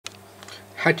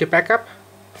how to backup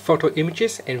photo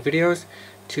images and videos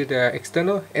to the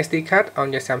external SD card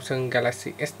on your Samsung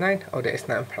Galaxy S9 or the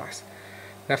S9 Plus.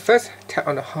 Now first, tap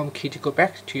on the home key to go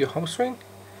back to your home screen.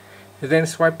 Then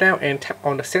swipe down and tap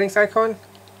on the settings icon.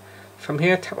 From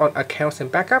here, tap on accounts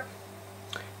and backup.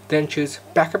 Then choose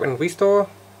backup and restore.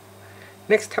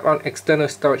 Next, tap on external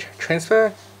storage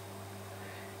transfer.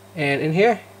 And in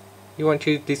here, you want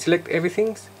to deselect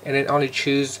everything and then only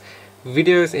choose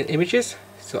videos and images.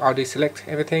 So I'll deselect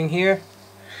everything here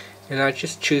and I'll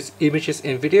just choose images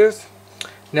and videos.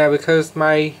 Now because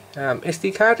my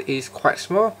SD card is quite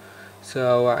small,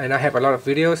 so and I have a lot of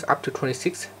videos up to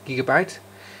 26 gigabytes,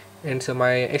 and so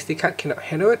my SD card cannot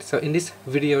handle it. So in this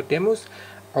video demos,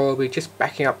 I will be just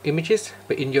backing up images,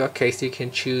 but in your case you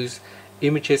can choose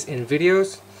images and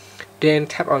videos. Then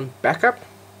tap on backup,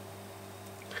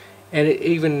 and it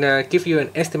even gives you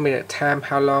an estimated time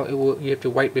how long you have to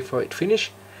wait before it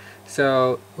finish.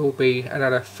 So it will be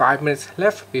another 5 minutes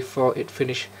left before it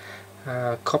finish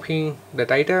copying the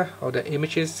data or the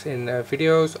images and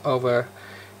videos over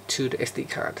to the SD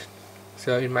card.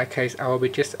 So in my case, I will be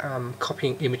just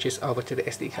copying images over to the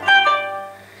SD card.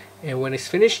 And when it's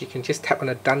finished, you can just tap on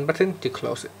the done button to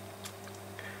close it.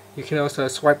 You can also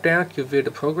swipe down to view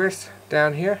the progress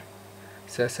down here,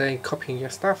 so saying copying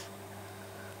your stuff.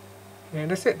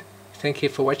 And that's it. Thank you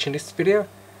for watching this video.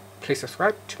 Please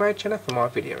subscribe to my channel for more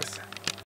videos.